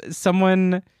 If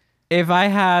I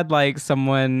had like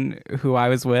someone who I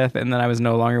was with and then I was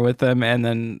no longer with them and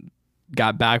then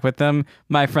got back with them,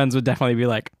 my friends would definitely be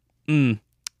like,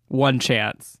 one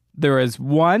chance. There is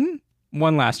one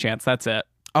last chance. That's it.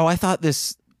 oh, I thought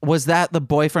was that the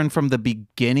boyfriend from the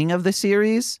beginning of the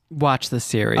series? Watch the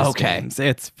series. Okay. James.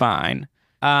 It's fine.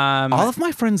 All of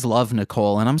my friends love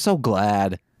Nicole, and I'm so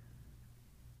glad.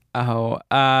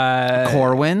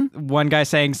 Corwin? One guy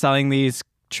saying selling these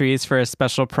trees for a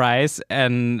special price,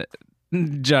 and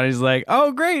Johnny's like,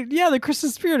 oh, great. Yeah, the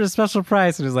Christmas spirit is a special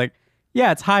price. And he's like,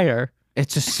 yeah, it's higher.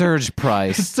 It's a surge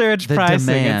price. Surge the pricing.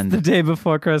 demand. It's the day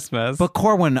before Christmas. But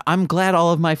Corwin, I'm glad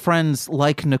all of my friends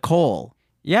like Nicole.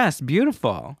 Yes,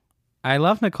 beautiful. I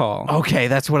love Nicole. Okay,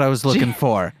 that's what I was looking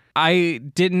for. I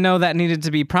didn't know that needed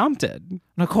to be prompted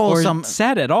Nicole, or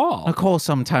said at all. Nicole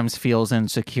sometimes feels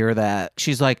insecure that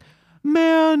she's like,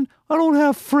 man, I don't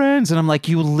have friends. And I'm like,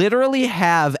 you literally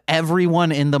have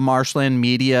everyone in the Marshland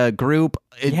Media group.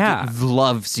 It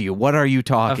loves you. What are you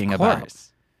talking Of about?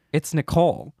 course. It's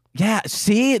Nicole. Yeah.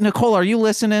 See, Nicole, are you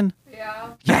listening?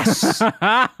 Yeah. Yes.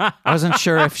 I wasn't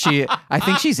sure if I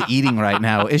think she's eating right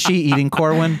now. Is she eating,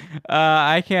 Corwin?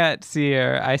 I can't see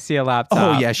her. I see a laptop.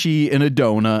 Oh, yeah. She eating a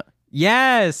donut.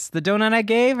 Yes, the donut I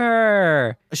gave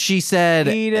her. She said,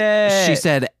 Eat it. She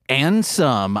said, and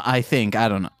some, I think. I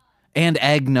don't know. And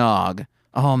eggnog.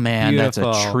 Oh, man, that's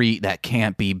Beautiful. a treat that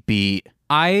can't be beat.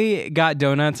 I got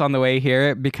donuts on the way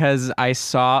here because I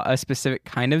saw a specific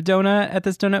kind of donut at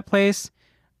this donut place.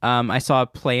 I saw a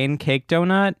plain cake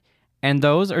donut, and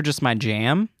those are just my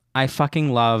jam. I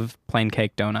fucking love plain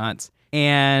cake donuts.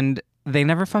 And they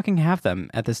never fucking have them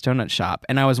at this donut shop.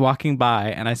 And I was walking by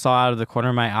and I saw out of the corner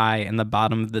of my eye in the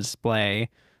bottom of the display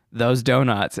those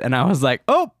donuts. And I was like,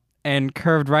 oh, and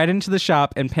curved right into the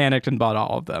shop and panicked and bought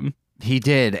all of them. He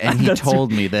did, and he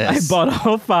told me this. I bought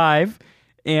all 5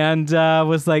 and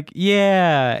was like,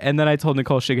 yeah. And then I told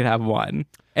Nicole she could have 1.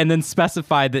 And then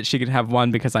specified that she could have 1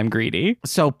 because I'm greedy.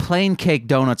 So plain cake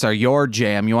donuts are your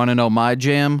jam. You want to know my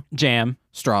jam? Jam.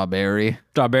 Strawberry.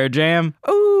 Strawberry jam.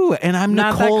 Ooh, and I'm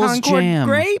Not Nicole's that Concord jam.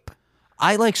 grape.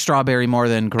 I like strawberry more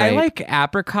than grape. I like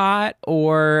apricot,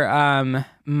 or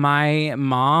my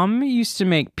mom used to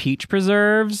make peach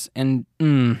preserves, and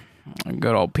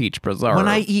good old peach preserve. When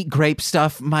I eat grape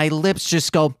stuff, my lips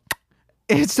just go,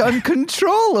 it's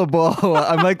uncontrollable.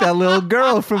 I'm like that little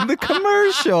girl from the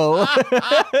commercial.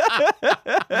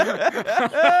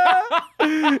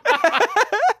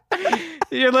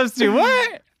 Your lips do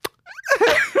what?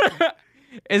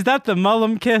 Is that the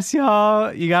Mullum kiss,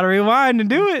 y'all? You gotta rewind and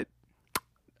do it.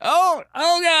 Oh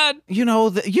God. You know,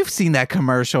 you've seen that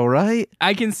commercial, right?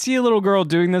 I can see a little girl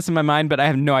doing this in my mind, but I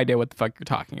have no idea what the fuck you're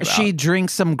talking about. She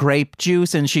drinks some grape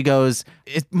juice and she goes,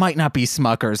 it might not be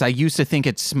Smucker's. I used to think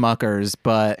it's Smucker's,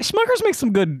 but Smucker's makes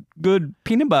some good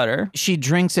peanut butter. she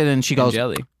drinks it and she And goes,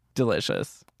 jelly.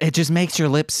 Delicious. it just makes your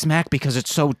lips smack because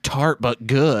it's so tart but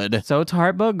good. So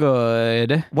tart but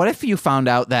good. What if you found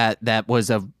out that was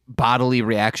a bodily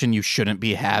reaction you shouldn't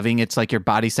be having? It's like your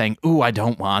body saying, ooh, I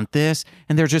don't want this.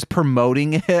 And they're just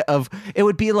promoting it. It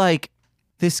would be like,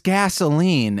 this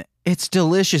gasoline, it's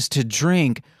delicious to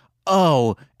drink.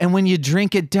 Oh, and when you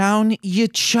drink it down, you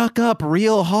chuck up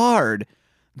real hard.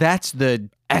 That's the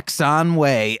Exxon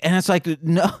way. And it's like,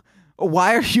 no,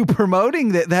 why are you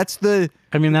promoting that? That's the...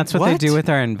 I mean, that's what they What? do with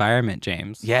our environment,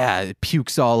 James. Yeah, it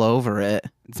pukes all over it.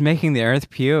 It's making the earth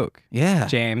puke, Yeah.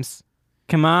 James.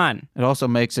 Come on. It also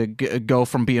makes it go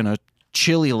from being a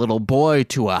chilly little boy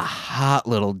to a hot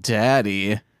little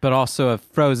daddy. But also a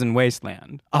frozen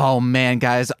wasteland. Oh man,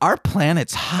 guys, our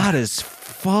planet's hot as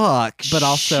fuck. But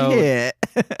also- Shit.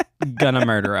 Gonna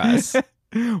murder us.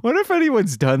 What if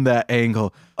anyone's done that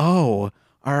angle? Oh,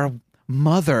 our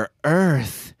Mother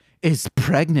Earth is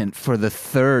pregnant for the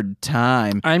 3rd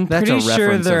time. I'm That's pretty a sure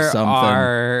reference of there something.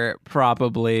 are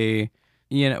probably,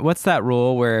 what's that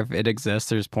rule where if it exists,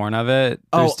 there's porn of it?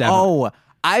 There's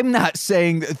I'm not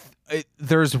saying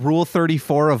there's Rule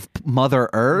 34 of Mother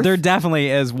Earth. There definitely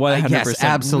is 100% Yes,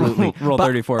 absolutely. Rule But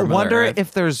 34 of I Mother wonder Earth.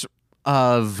 if there's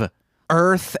of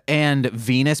Earth and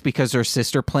Venus because they're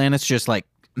sister planets, just like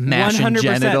mashing 100%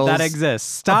 genitals. that exists.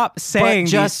 Stop saying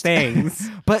just- these things.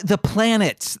 But the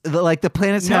planets, the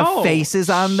planets No. have faces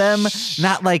on them,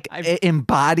 not like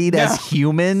embodied as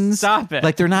humans. Stop it.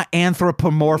 Like they're not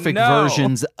anthropomorphic No.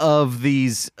 versions of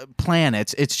these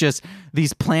planets. It's just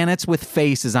these planets with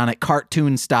faces on it,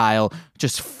 cartoon style,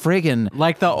 just friggin'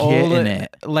 Like the old, getting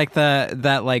it. like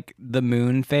the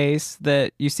moon face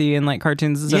that you see in like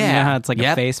cartoons and stuff. You know Yeah. how it's like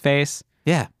Yep. a face,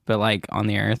 Yeah. but like on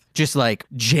the earth. Just like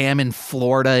jamming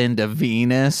Florida into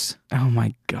Venus. Oh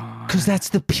my god. Because that's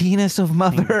the penis of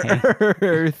Mother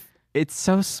Earth. It's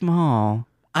so small.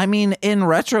 I mean, in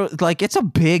retro, like it's a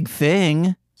big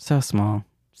thing, So small.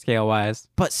 Scale wise.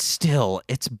 but still,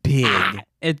 it's big.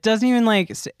 It doesn't even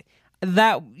like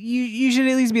that. You should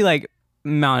at least be like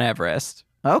Mount Everest.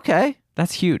 Okay.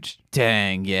 That's huge.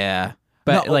 Dang, yeah.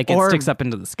 But No, like it or sticks up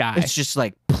into the sky. It's just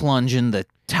like plunging the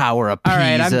Tower of Pisa. All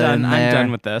right, I'm done. in I'm there.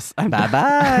 done with this. Bye-bye.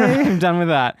 I'm done with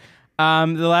that.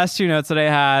 The last 2 notes that I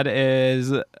had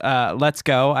is let's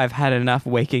go. I've had enough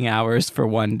waking hours for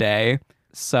one day.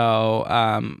 So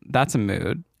that's a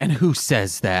mood. And who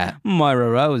says that? Moira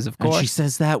Rose, of And course. she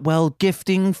says that while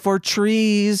gifting for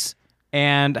trees.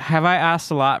 And have I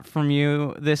asked a lot from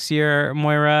you this year,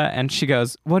 Moira? And she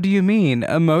goes, what do you mean?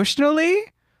 Emotionally?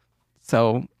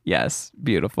 So, yes,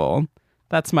 beautiful.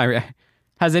 That's my...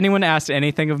 Has anyone asked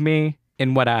anything of me?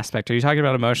 In what aspect? Are you talking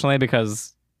about emotionally?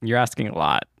 Because you're asking a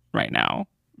lot right now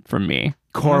from me.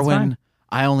 That's Corwin, fine.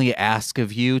 I only ask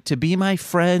of you to be my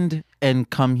friend and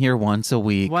come here once a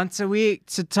week. Once a week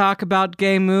to talk about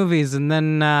gay movies and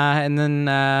then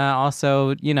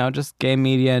also, just gay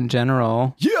media in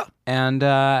general. Yeah. And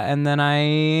then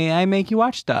I make you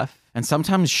watch stuff. And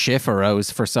sometimes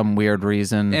Schifferos for some weird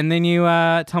reason. And then you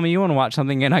tell me you want to watch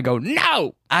something and I go,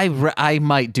 no! I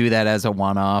might do that as a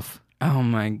one-off. Oh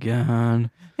my god.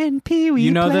 And Pee-wee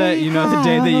You know the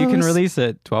day that you can Playhouse. release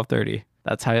it, 12:30.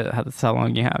 That's how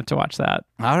long you have to watch that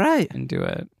All right. and do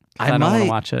it. 'Cause I I don't want might. to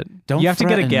watch it. Don't you have to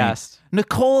get a threaten me. guest.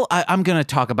 Nicole, I'm going to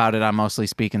talk about it on Mostly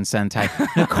Speaking Sentai.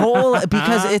 Nicole,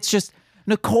 because it's just,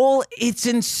 Nicole, it's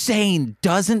insane.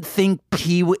 Doesn't think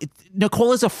Pee-wee,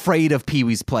 Nicole is afraid of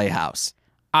Pee-wee's Playhouse.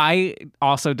 I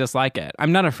also dislike it.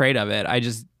 I'm not afraid of it.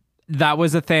 that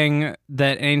was a thing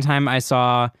that anytime I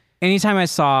saw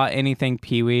anything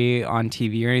Pee-wee on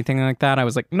TV or anything like that, I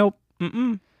was like, nope,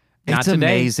 not It's today.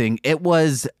 amazing. It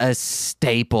was a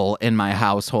staple in my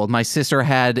household. My sister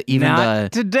had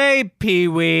Not today,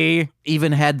 Pee-wee.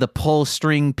 even had the pull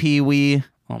string Pee-wee.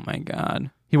 Oh my God.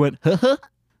 He went, huh?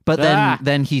 But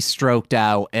then he stroked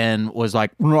out and was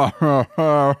like,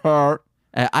 I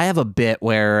have a bit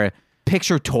where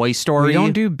picture Toy Story. We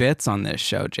don't do bits on this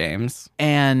show, James.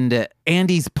 And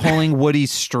Andy's pulling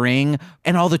Woody's string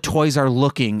and all the toys are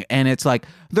looking and it's like,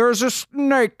 there's a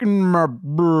snake in my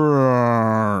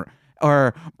brr,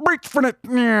 or break for the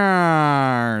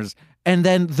ears. And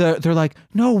then they're like,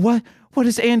 no, what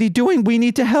is Andy doing? We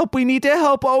need to help.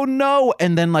 Oh no.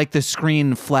 And then like the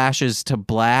screen flashes to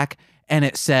black and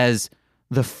it says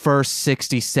the first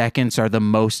 60 seconds are the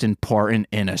most important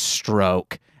in a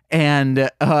stroke. And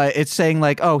it's saying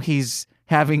like, oh, he's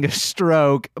having a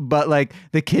stroke, but like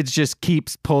the kids just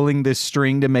keeps pulling this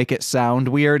string to make it sound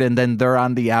weird. And then they're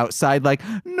on the outside like,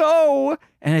 no.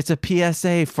 And it's a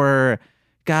PSA for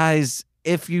guys,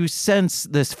 if you sense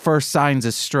this first signs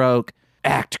of stroke,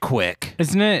 act quick.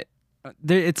 Isn't it?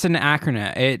 It's an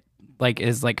acronym. It like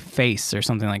is like face or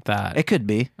something like that. It could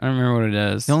be. I don't remember what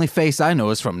it is. The only face I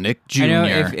know is from Nick Jr. I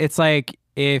know it's like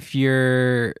if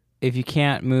you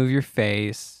can't move your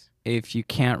face, if you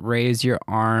can't raise your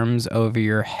arms over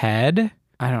your head.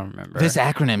 I don't remember. This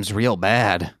acronym's real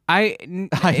bad. I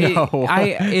know.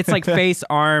 It's like face,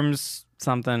 arms,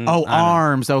 something. Oh, I don't know.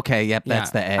 arms. Okay, yep, that's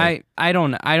the A. I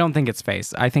don't think it's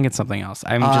face. I think it's something else.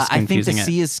 I'm just I think confusing the it.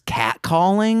 C is cat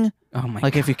calling. Oh my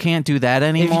Like God. if you can't do that If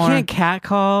anymore, you can't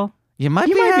catcall, you might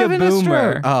you be might be a having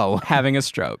boomer. stroke. Oh, having a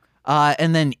stroke.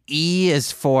 and then E is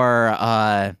for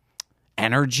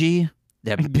energy.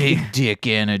 That big dick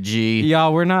energy.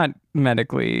 Y'all, we're not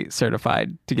medically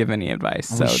certified to give any advice,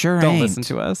 so We sure don't ain't. listen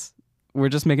to us. We're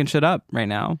just making shit up right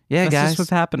now. Yeah, That's guys. just what's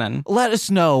happening. Let us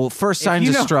know first signs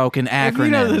you of know- stroke and acronym. If you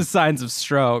know the signs of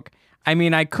stroke, I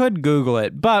mean, I could Google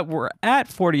it, but we're at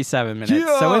 47 minutes,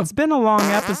 so Yeah. it's been a long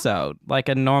episode, like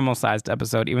a normal-sized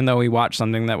episode, even though we watched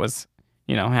something that was,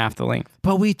 half the length.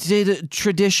 But we did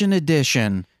tradition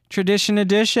edition. Tradition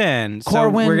edition. So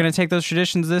Corwin- we're going to take those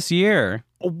traditions this year.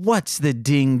 What's the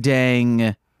ding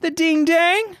dang The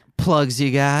ding-dang. plugs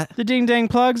you got? The ding-dang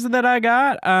plugs that I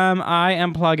got. I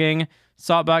am plugging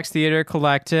Saltbox Theater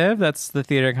Collective. That's the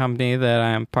theater company that I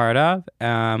am part of.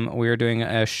 We are doing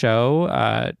a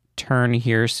show, Turn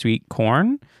Here Sweet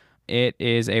Corn. It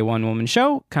is a one-woman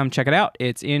show. Come check it out.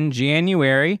 It's in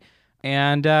January.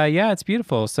 And it's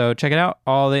beautiful. So check it out.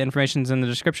 All the information's in the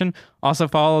description. Also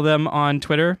follow them on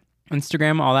Twitter,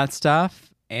 Instagram, all that stuff.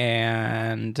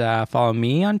 And follow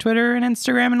me on Twitter and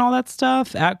Instagram and all that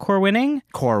stuff at Corwinning.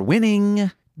 Core winning.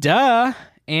 Duh.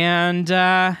 And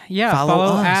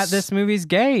follow us. at This Movie's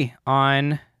Gay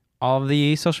on all of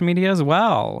the social media as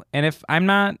well. And if I'm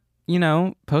not,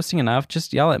 posting enough,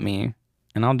 just yell at me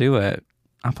and I'll do it.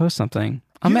 I'll post something.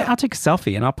 I'll take a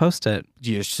selfie and I'll post it.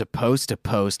 You're supposed to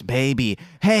post, baby.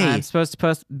 Hey, I'm supposed to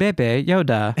post Bebe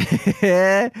Yoda.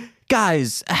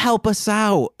 guys, help us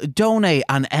out. Donate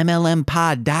on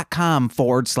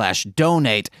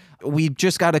mlmpod.com/donate. We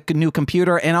just got a new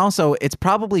computer, and also it's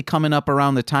probably coming up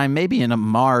around the time, maybe in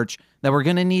March, that we're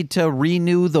going to need to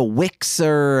renew the Wix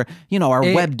or, our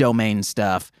web domain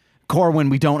stuff. Corwin,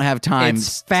 we don't have time.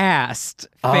 It's fast.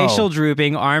 Oh. Facial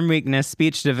drooping, arm weakness,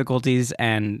 speech difficulties,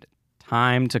 and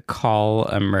time to call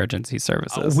emergency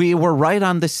services. We were right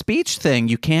on the speech thing.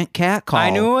 You can't catcall.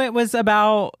 I knew it was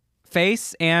about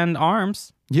face and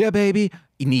arms Yeah, baby.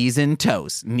 Knees and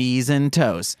toes.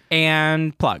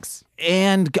 and plugs.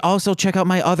 And also check out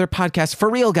my other podcast.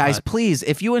 For real, guys, please,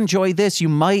 if you enjoy this, you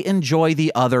might enjoy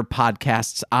the other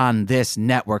podcasts on this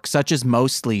network, such as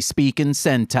Mostly Speakin'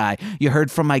 Sentai. You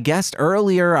heard from my guest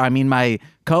earlier. I mean, my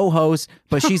co-host,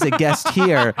 but she's a guest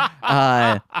here.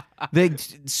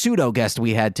 The pseudo guest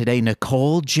we had today,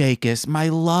 Nicole Jacobs, my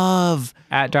love.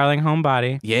 At Darling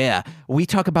Homebody. Yeah, we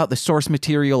talk about the source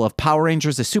material of Power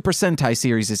Rangers, the Super Sentai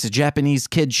series. It's a Japanese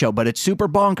kid show, but it's super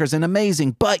bonkers and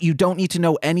amazing. But you don't need to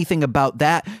know anything about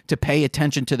that to pay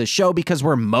attention to the show because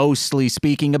we're mostly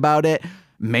speaking about it,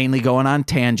 mainly going on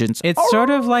tangents. It's sort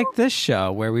of like this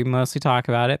show where we mostly talk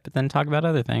about it, but then talk about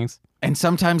other things. And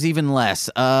sometimes even less.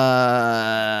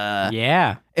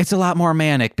 Yeah. It's a lot more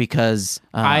manic because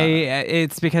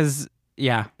It's because,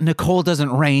 Nicole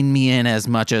doesn't rein me in as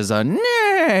much as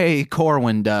nay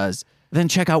Corwin does. Then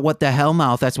check out What the Hell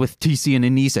Mouth. That's with TC and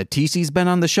Anissa. TC's been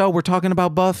on the show. We're talking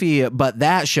about Buffy, but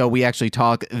that show we actually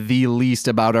talk the least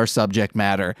about our subject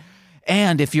matter.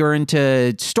 And if you're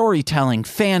into storytelling,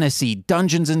 fantasy,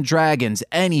 Dungeons and Dragons,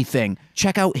 anything,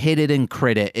 check out Hit It and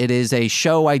Crit It. It is a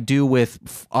show I do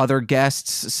with other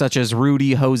guests such as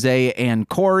Rudy, Jose, and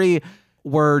Corey.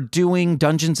 We're doing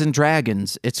Dungeons and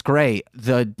Dragons. It's great.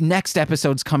 The next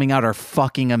episodes coming out are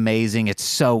fucking amazing. It's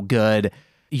so good.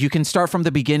 You can start from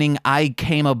the beginning. I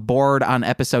came aboard on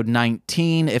episode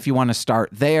 19 if you want to start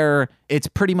there. It's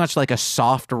pretty much like a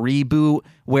soft reboot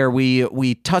where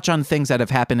we touch on things that have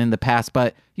happened in the past,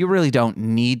 but you really don't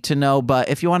need to know. But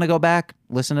if you want to go back,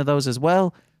 listen to those as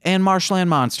well. And Marshland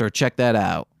Monster, check that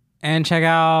out. And check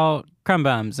out Crumb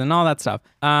Bums and all that stuff.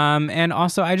 And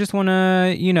also, I just want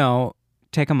to,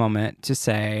 take a moment to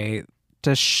say,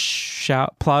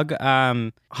 plug.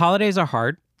 Holidays are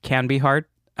hard, can be hard.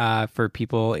 For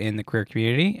people in the queer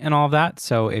community and all of that.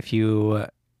 So if you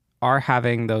are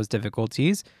having those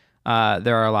difficulties,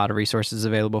 there are a lot of resources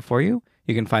available for you.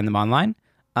 You can find them online.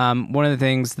 One of the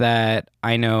things that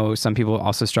I know some people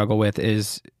also struggle with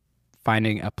is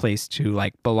finding a place to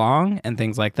belong and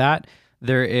things like that.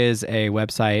 There is a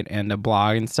website and a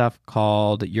blog and stuff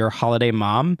called Your Holiday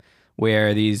Mom,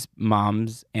 where these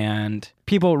moms and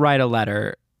people write a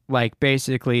letter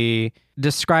basically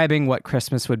describing what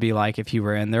Christmas would be like if you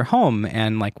were in their home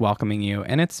and welcoming you.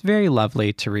 And it's very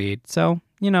lovely to read. So,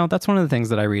 that's one of the things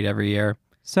that I read every year.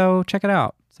 So check it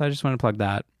out. So I just want to plug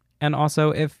that. And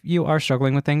also, if you are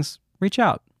struggling with things, reach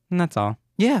out. And that's all.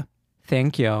 Yeah.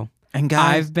 Thank you. And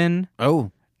guys. I've been...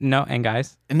 Oh. No, and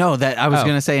guys. No, that I was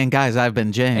going to say, and guys, I've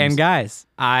been James. And guys,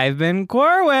 I've been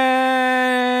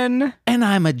Corwin. And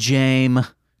I'm a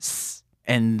James.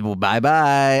 And well,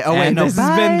 bye-bye. Oh, wait, and no, this bye.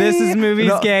 has been This Is Movies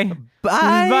No, Gay.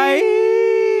 Bye. Bye.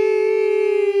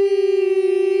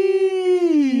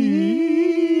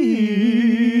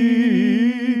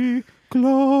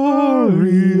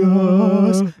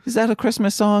 Glorious. Is that a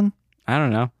Christmas song? I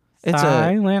don't know. It's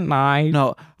Silent Night.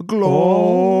 No.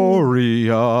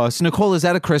 Glorious. Nicole, is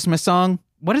that a Christmas song?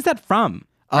 What is that from?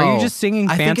 Are you just singing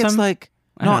Phantom? I think it's don't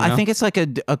know. I think it's like a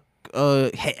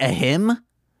hymn.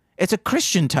 It's a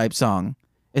Christian type song,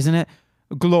 isn't it?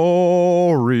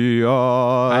 Glorious.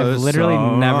 I've literally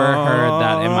never heard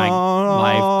that in my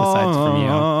life besides from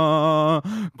you.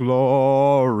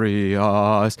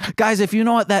 Glorious. Guys, if you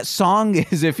know what that song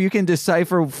is, if you can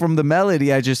decipher from the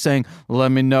melody I just sang,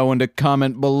 let me know in the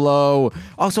comment below.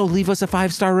 Also, leave us a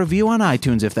 5-star review on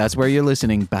iTunes if that's where you're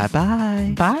listening.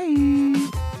 Bye-bye. Bye.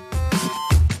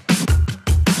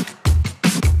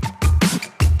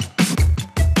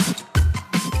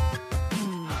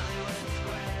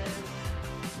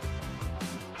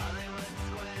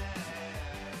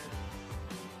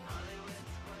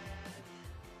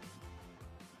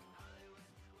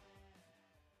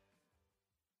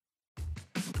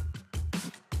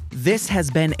 This has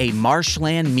been a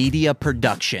Marshland Media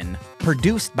production,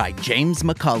 produced by James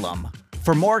McCullum.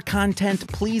 For more content,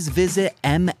 please visit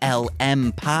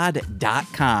mlmpod.com.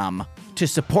 To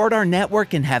support our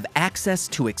network and have access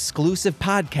to exclusive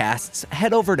podcasts,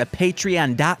 head over to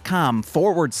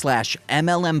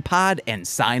patreon.com/MLMpod and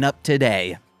sign up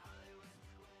today.